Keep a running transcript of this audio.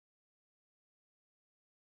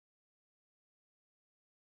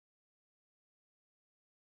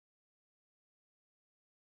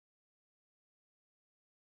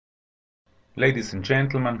Ladies and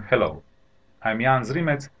gentlemen, hello. I'm Jan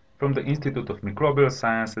Zrimec from the Institute of Microbial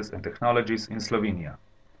Sciences and Technologies in Slovenia.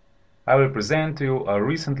 I will present to you our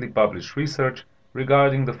recently published research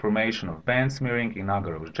regarding the formation of band smearing in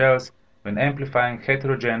agarose gels when amplifying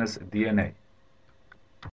heterogeneous DNA.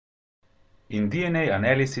 In DNA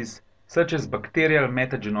analysis, such as bacterial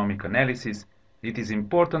metagenomic analysis, it is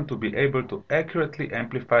important to be able to accurately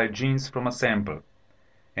amplify genes from a sample,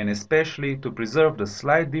 and especially to preserve the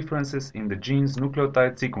slight differences in the gene's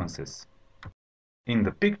nucleotide sequences. In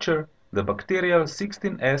the picture, the bacterial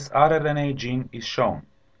 16S rRNA gene is shown.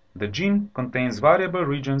 The gene contains variable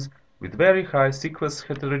regions with very high sequence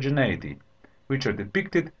heterogeneity, which are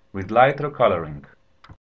depicted with lighter coloring.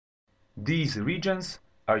 These regions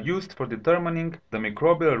are used for determining the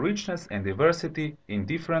microbial richness and diversity in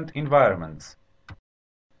different environments.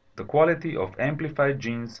 The quality of amplified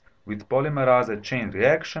genes with polymerase chain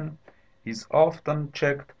reaction is often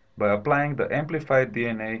checked by applying the amplified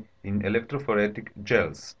DNA in electrophoretic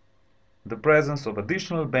gels. The presence of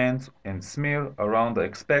additional bands and smear around the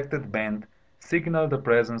expected band signal the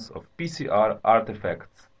presence of PCR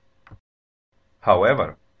artifacts.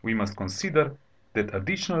 However, we must consider that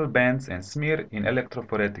additional bands and smear in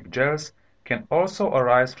electrophoretic gels can also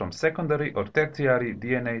arise from secondary or tertiary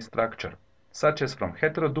DNA structure, such as from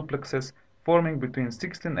heteroduplexes forming between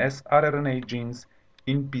 16S rRNA genes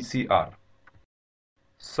in PCR.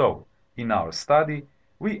 So, in our study,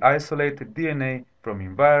 we isolated DNA from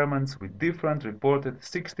environments with different reported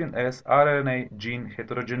 16S rRNA gene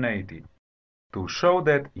heterogeneity to show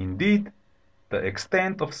that, indeed, the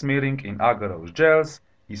extent of smearing in agarose gels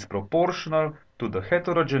is proportional to the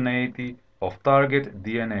heterogeneity of target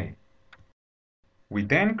DNA. We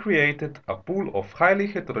then created a pool of highly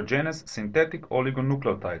heterogeneous synthetic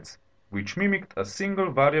oligonucleotides, which mimicked a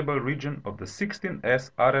single variable region of the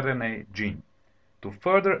 16S rRNA gene, to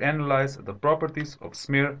further analyze the properties of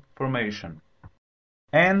smear formation,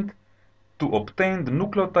 and to obtain the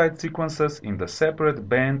nucleotide sequences in the separate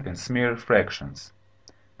band and smear fractions.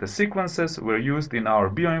 The sequences were used in our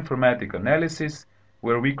bioinformatic analysis,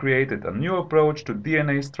 where we created a new approach to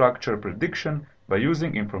DNA structure prediction by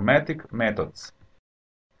using informatic methods.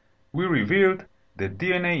 We revealed that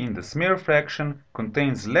DNA in the smear fraction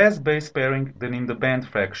contains less base pairing than in the band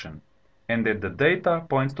fraction, and that the data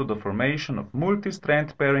points to the formation of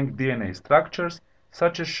multi-strand pairing DNA structures,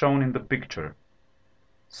 such as shown in the picture.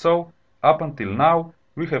 So, up until now,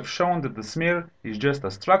 we have shown that the smear is just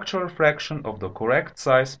a structural fraction of the correct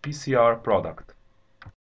size PCR product.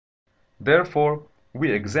 Therefore,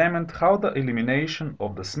 we examined how the elimination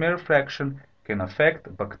of the smear fraction can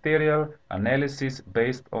affect bacterial analysis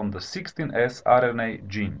based on the 16S rRNA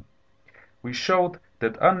gene. We showed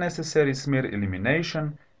that unnecessary smear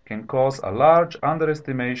elimination can cause a large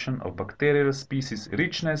underestimation of bacterial species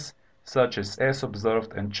richness, such as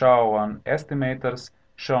S-observed and Chow-1 estimators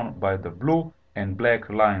shown by the blue and black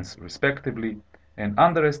lines respectively, and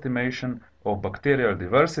underestimation of bacterial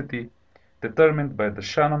diversity determined by the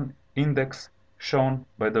Shannon index shown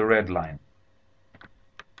by the red line.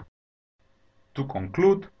 To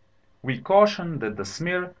conclude, we caution that the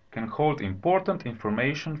smear can hold important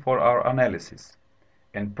information for our analysis,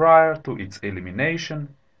 and prior to its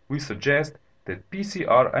elimination, we suggest that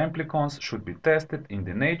PCR amplicons should be tested in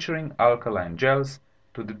denaturing alkaline gels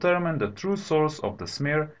to determine the true source of the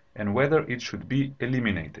smear and whether it should be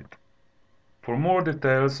eliminated. For more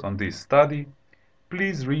details on this study,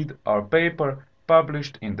 please read our paper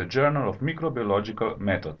published in the Journal of Microbiological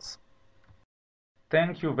Methods.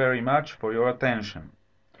 Thank you very much for your attention.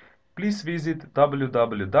 Please visit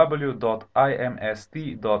www.imst.si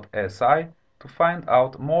to find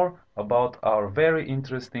out more about our very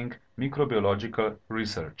interesting microbiological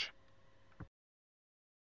research.